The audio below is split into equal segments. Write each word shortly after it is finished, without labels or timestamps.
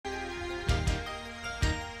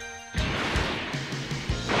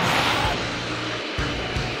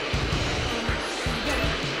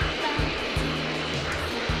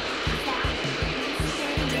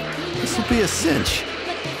be a cinch.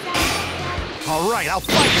 All right, I'll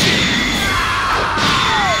fight you!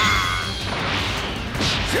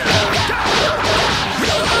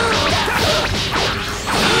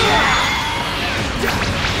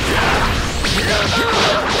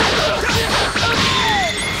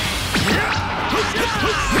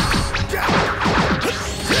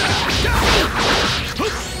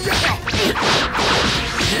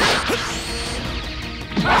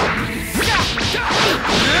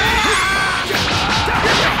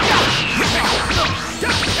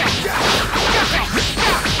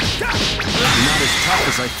 Not as tough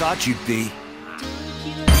as I thought you'd be.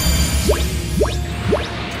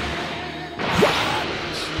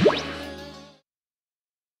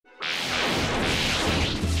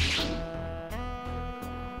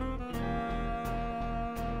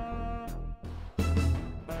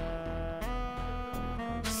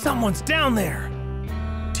 Someone's down there!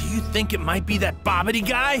 Do you think it might be that Bobbity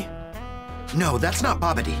guy? No, that's not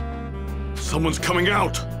Bobbity. Someone's coming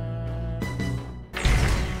out!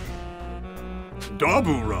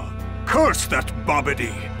 Dabura! Curse that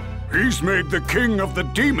Bobbity! He's made the king of the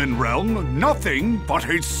demon realm nothing but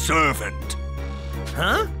his servant.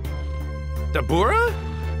 Huh? Dabura?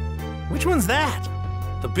 Which one's that?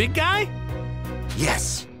 The big guy?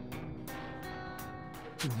 Yes.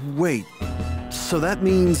 Wait, so that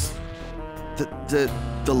means the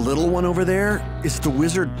little one over there is the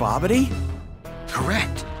wizard Bobbity?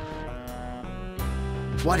 Correct.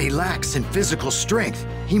 What he lacks in physical strength,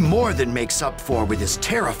 he more than makes up for with his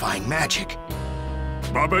terrifying magic.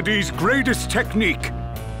 Bobbity's greatest technique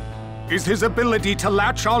is his ability to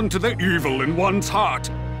latch on to the evil in one's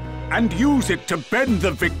heart and use it to bend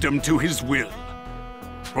the victim to his will.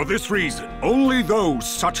 For this reason, only those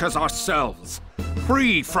such as ourselves,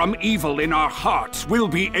 free from evil in our hearts, will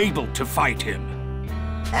be able to fight him.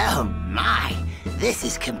 Oh my, this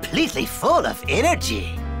is completely full of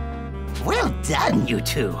energy. Well done, you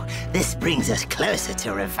two. This brings us closer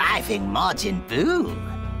to reviving Majin Buu.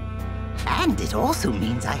 And it also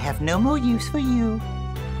means I have no more use for you.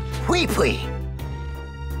 Pui Pui.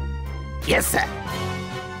 Yes, sir.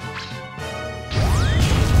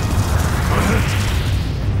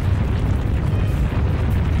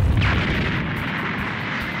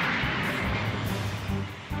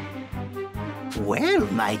 Well,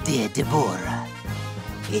 my dear Deborah,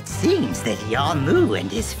 it seems that Yamu and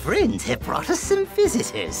his friends have brought us some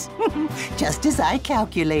visitors, just as I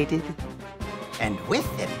calculated. And with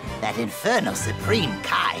them, that infernal Supreme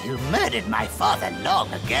Kai who murdered my father long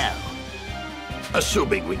ago.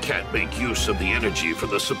 Assuming we can't make use of the energy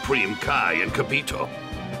from the Supreme Kai and Kabito,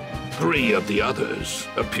 3 of the others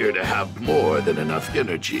appear to have more than enough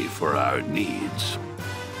energy for our needs.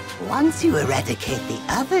 Once you eradicate the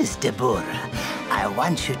others, Deborah, I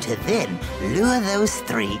want you to then lure those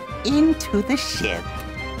 3 into the ship.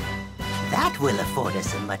 That will afford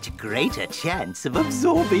us a much greater chance of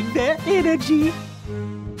absorbing their energy.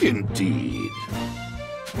 Indeed.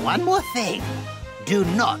 One more thing. Do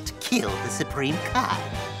not kill the Supreme Kai.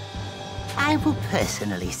 I will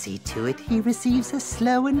personally see to it he receives a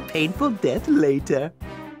slow and painful death later.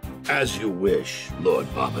 As you wish, Lord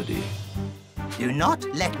Bobbity. Do not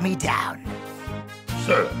let me down.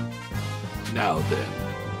 Sir. Now then,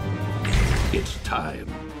 it's time.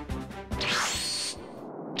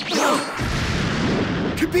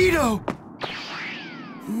 Kabito!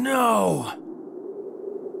 No!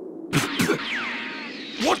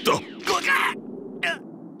 What the?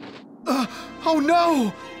 Oh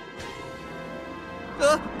no!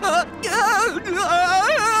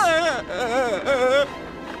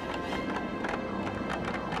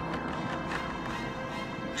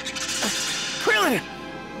 Krillin!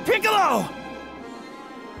 Piccolo!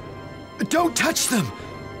 Don't touch them!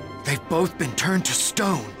 They've both been turned to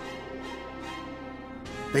stone.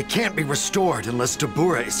 They can't be restored unless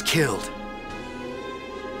Dabura is killed.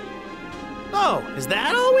 Oh, is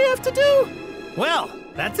that all we have to do? Well,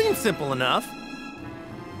 that seems simple enough.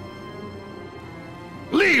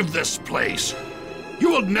 Leave this place!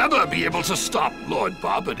 You will never be able to stop Lord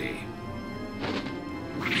Bobbity.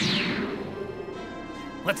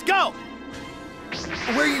 Let's go!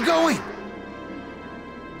 Where are you going?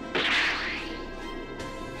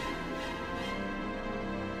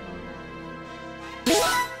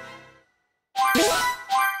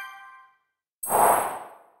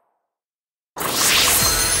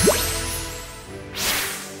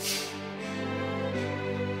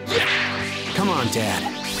 Come on, Dad.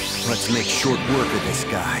 Let's make short work of this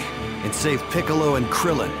guy and save Piccolo and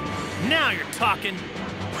Krillin. Now you're talking!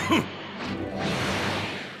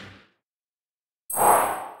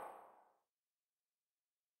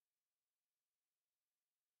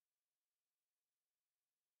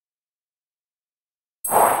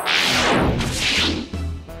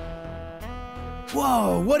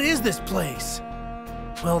 Whoa, what is this place?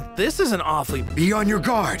 Well, this is an awfully... Be on your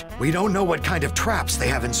guard. We don't know what kind of traps they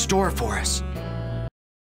have in store for us.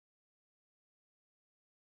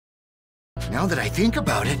 Now that I think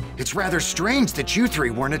about it, it's rather strange that you three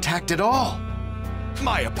weren't attacked at all.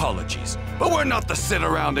 My apologies, but we're not the sit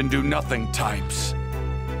around and do nothing types.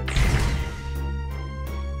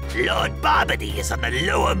 Lord Barbody is on the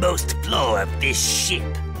lowermost floor of this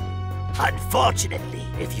ship. Unfortunately,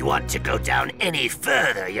 if you want to go down any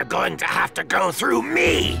further, you're going to have to go through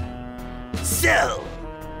me. So,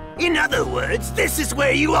 in other words, this is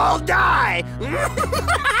where you all die.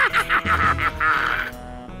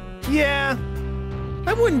 Yeah,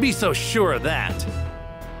 I wouldn't be so sure of that.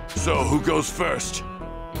 So who goes first?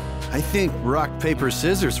 I think rock, paper,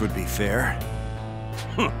 scissors would be fair.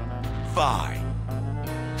 Fine.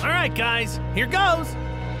 All right, guys, here goes.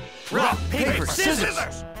 Rock, paper,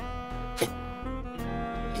 scissors!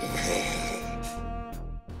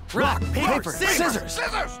 Rock, paper, scissors!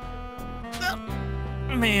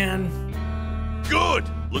 Man. Good.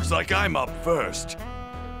 Looks like I'm up first.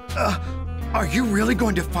 Are you really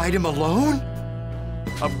going to fight him alone?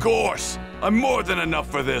 Of course. I'm more than enough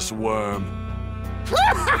for this worm.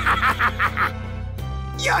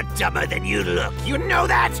 You're dumber than you look, you know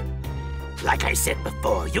that? Like I said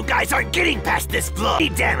before, you guys aren't getting past this floor. Any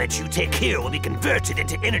damage you take here will be converted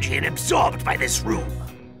into energy and absorbed by this room.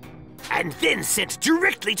 And then sent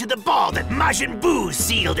directly to the ball that Majin Buu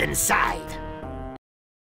sealed inside.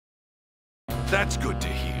 That's good to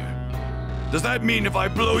hear. Does that mean if I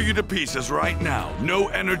blow you to pieces right now, no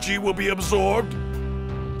energy will be absorbed?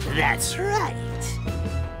 That's right.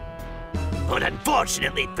 But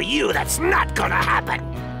unfortunately for you, that's not gonna happen.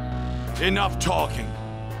 Enough talking.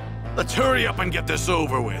 Let's hurry up and get this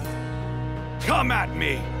over with. Come at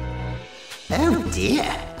me! Oh dear,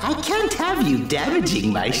 I can't have you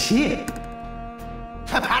damaging my ship.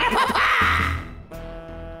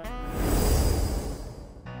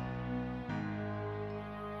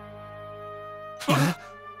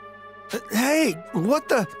 Hey, what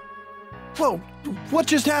the... Whoa, what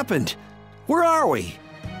just happened? Where are we?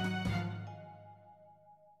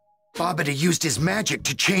 Babidi used his magic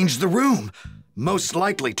to change the room, most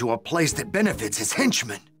likely to a place that benefits his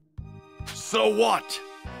henchmen. So what?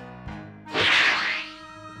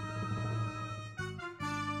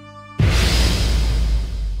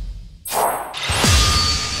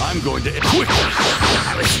 I'm going to equip you.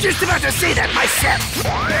 I was just about to say that myself.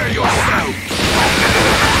 Prepare yourself.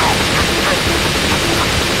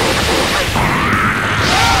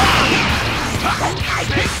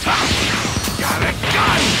 Got it,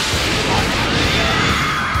 gun!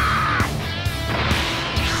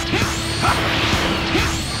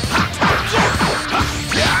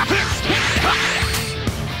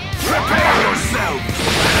 Prepare yourself!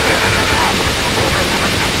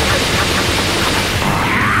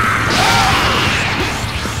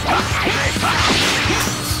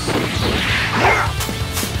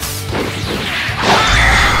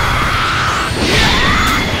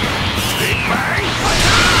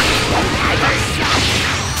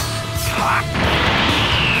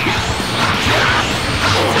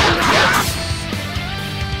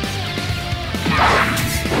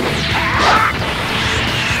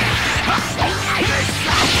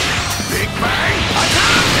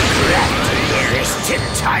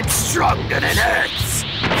 Stronger than Earth's.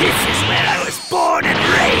 This is where I was born and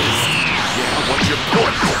raised. Yeah, what's your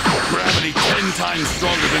point? Gravity 10 times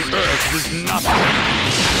stronger than Earth's is nothing.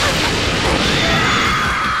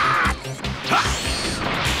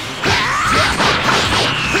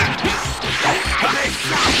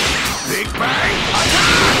 Big Bang!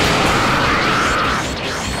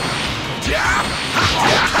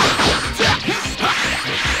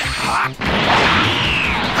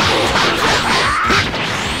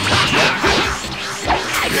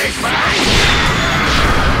 Big Bang!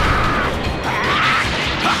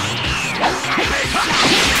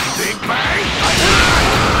 Big Bang!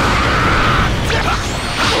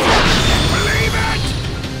 Believe it!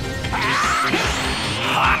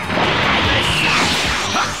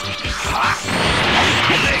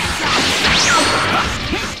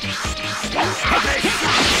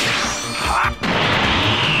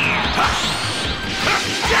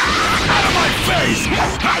 Out of my face!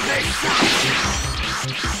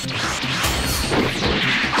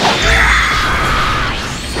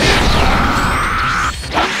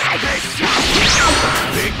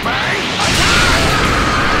 Big Bang!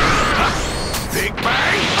 Big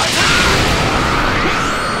Bang!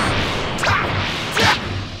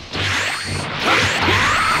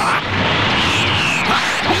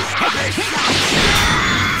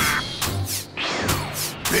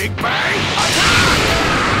 Big Bang!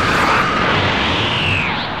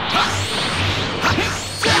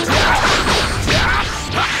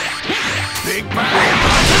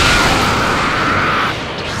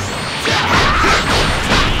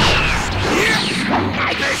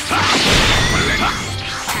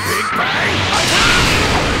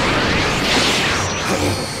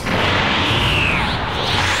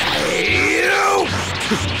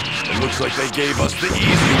 they gave us the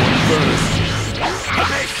easy one first.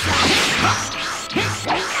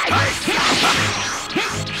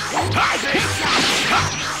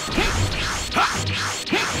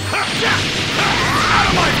 Out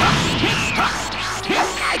of my...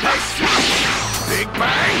 Big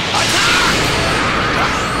Bang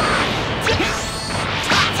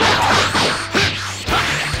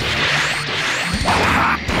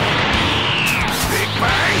attack! Big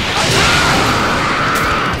Bang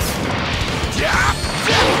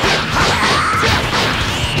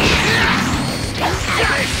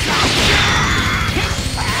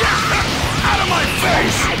out of my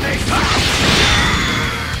face!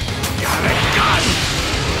 Got it, gun!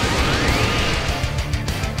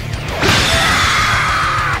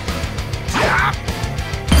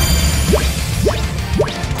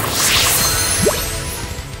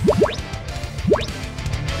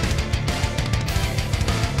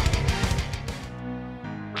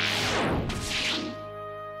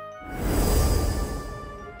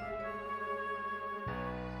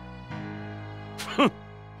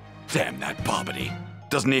 Damn that Bobbity.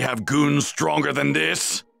 Doesn't he have goons stronger than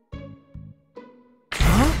this?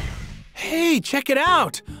 Huh? Hey, check it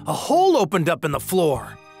out! A hole opened up in the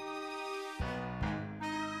floor.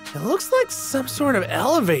 It looks like some sort of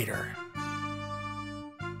elevator.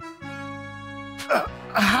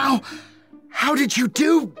 How did you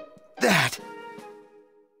do that?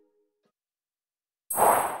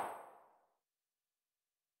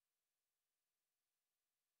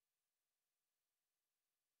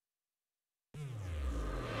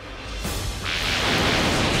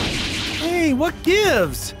 Hey, what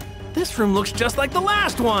gives? This room looks just like the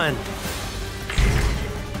last one.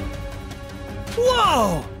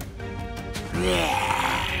 Whoa!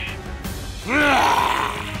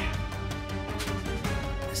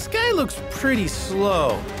 This guy looks pretty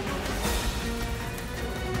slow.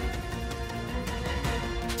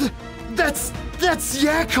 That's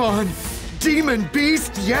Yakon! Demon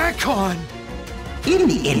Beast Yakon! In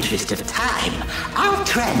the interest of time, I'll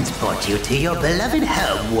transport you to your beloved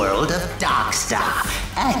home world of Darkstar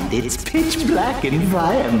and its pitch-black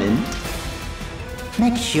environment.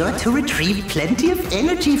 Make sure to retrieve plenty of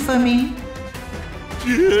energy for me.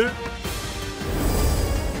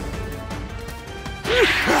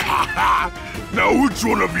 Now which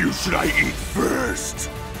one of you should I eat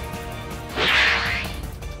first?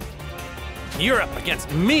 You're up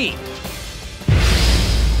against me.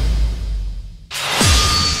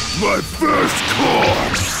 My first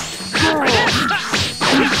course!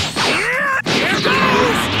 Here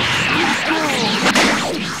goes!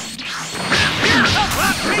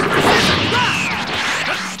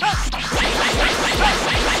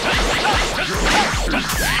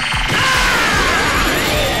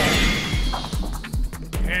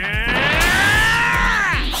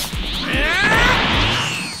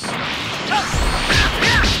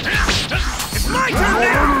 It's my turn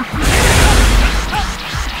now!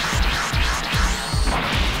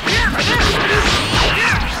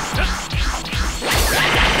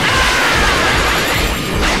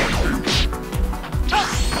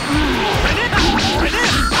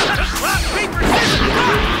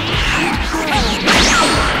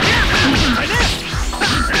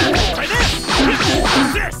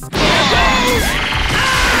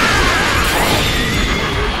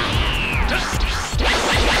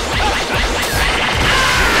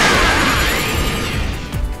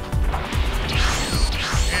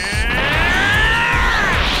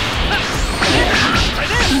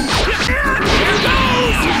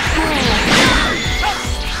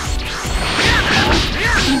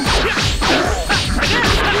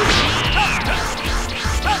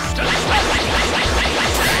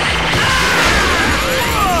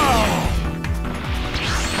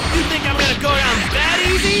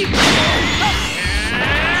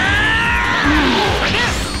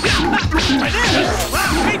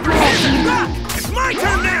 It's my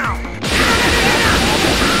turn now!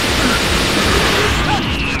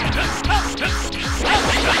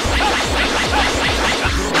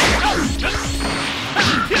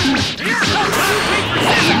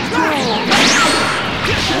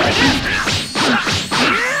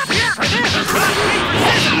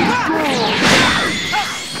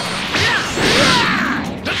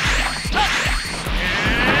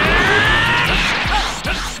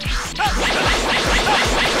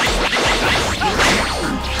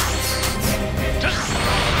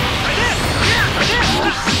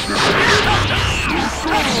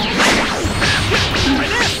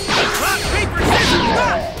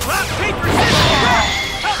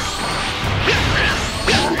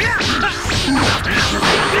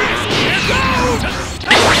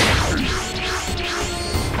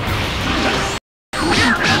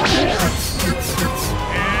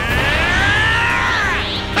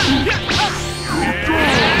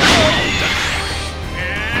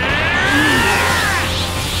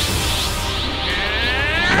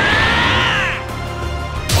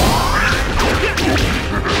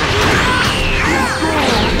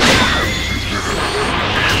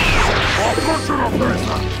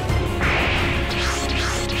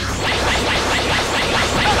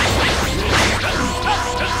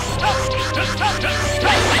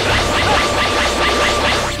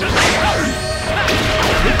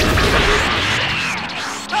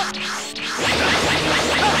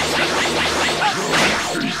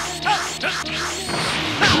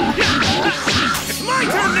 It's my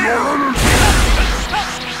turn now!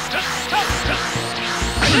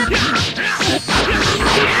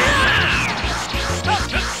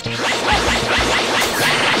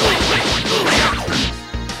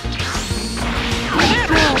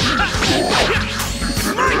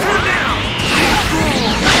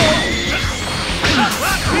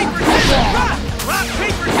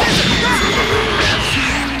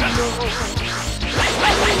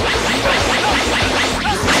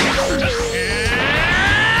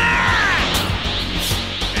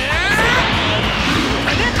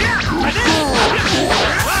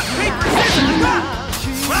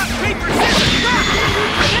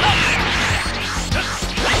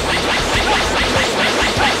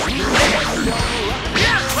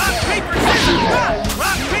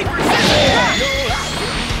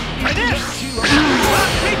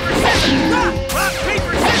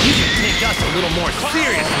 A little more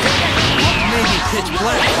serious. Maybe pitch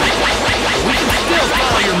black. We can still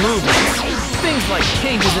follow your movements. Things like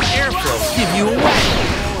changes in airflow give you away.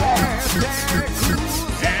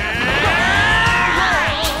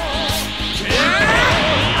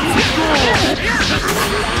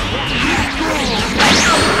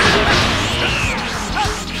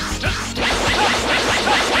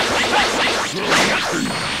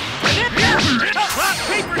 Rock,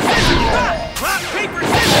 paper, scissors! Rock, paper,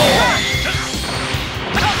 scissors!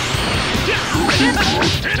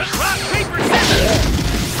 Rock, paper, scissors!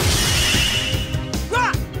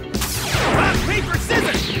 Rock! Rock, paper,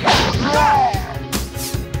 scissors! Rock!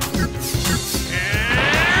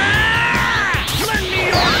 Lend me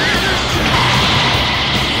your energy!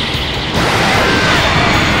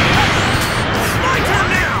 My turn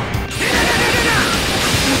now!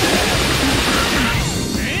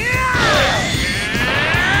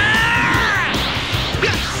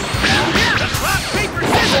 Rock, paper,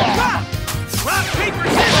 scissors! Rock! Rock, paper,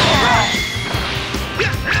 scissors!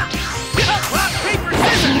 Rock! Rock, paper,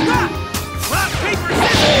 scissors! Rock! Rock, paper,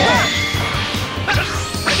 scissors! Rock!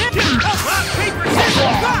 Rock, paper,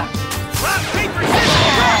 scissors! Rock! Rock, paper, scissors!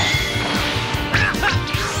 Rock!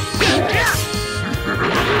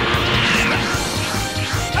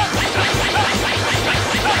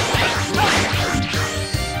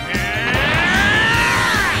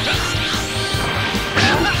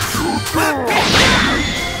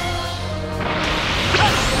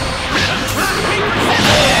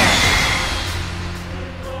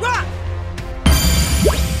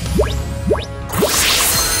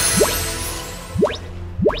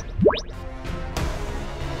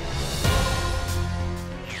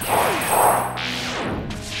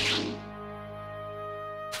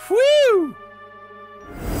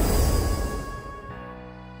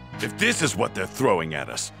 If this is what they're throwing at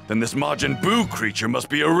us, then this Majin Buu creature must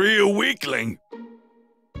be a real weakling.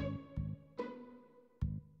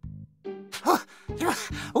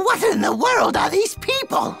 What in the world are these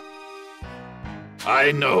people?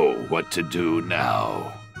 I know what to do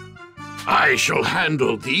now. I shall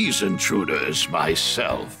handle these intruders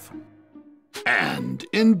myself. And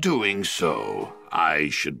in doing so, I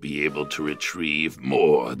should be able to retrieve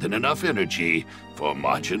more than enough energy for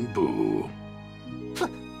Majin Buu.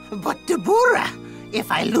 But Dabura,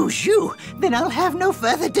 if I lose you, then I'll have no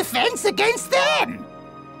further defense against them.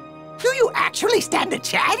 Do you actually stand a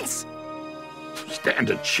chance? Stand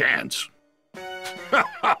a chance? Ha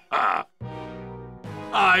ha ha!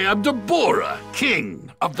 I am Dabura,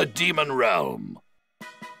 king of the demon realm.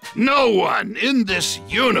 No one in this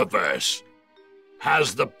universe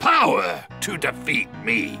has the power to defeat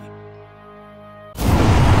me.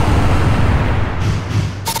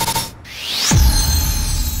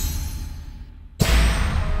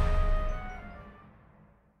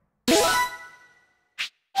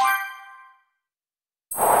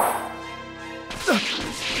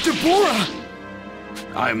 Dabura!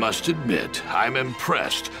 I must admit, I'm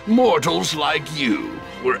impressed mortals like you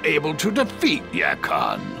were able to defeat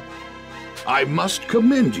Yakan. I must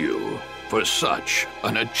commend you for such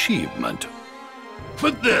an achievement.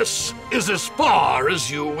 But this is as far as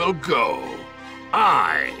you will go.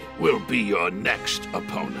 I will be your next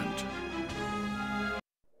opponent.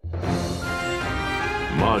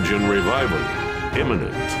 Majin revival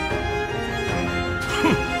imminent.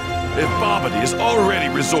 If Babidi is already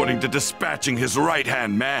resorting to dispatching his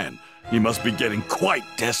right-hand man, he must be getting quite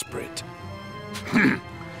desperate.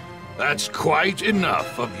 That's quite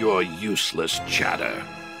enough of your useless chatter.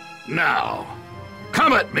 Now,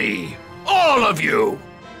 come at me, all of you!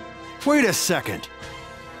 Wait a second.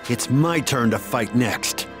 It's my turn to fight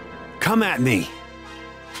next. Come at me.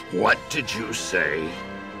 What did you say?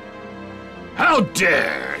 How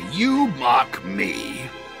dare you mock me?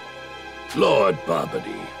 Lord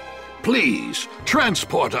Babidi, please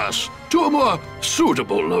transport us to a more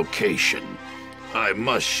suitable location. I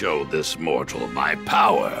must show this mortal my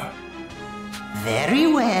power. Very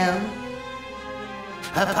well.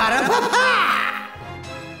 Pa-pa-da-pa-pa!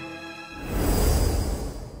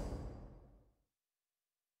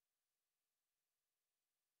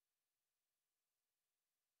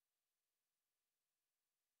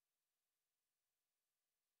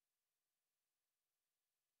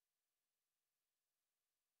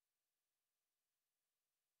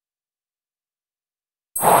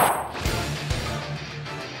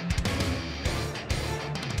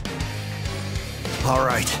 All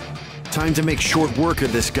right. Time to make short work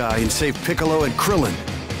of this guy and save Piccolo and Krillin.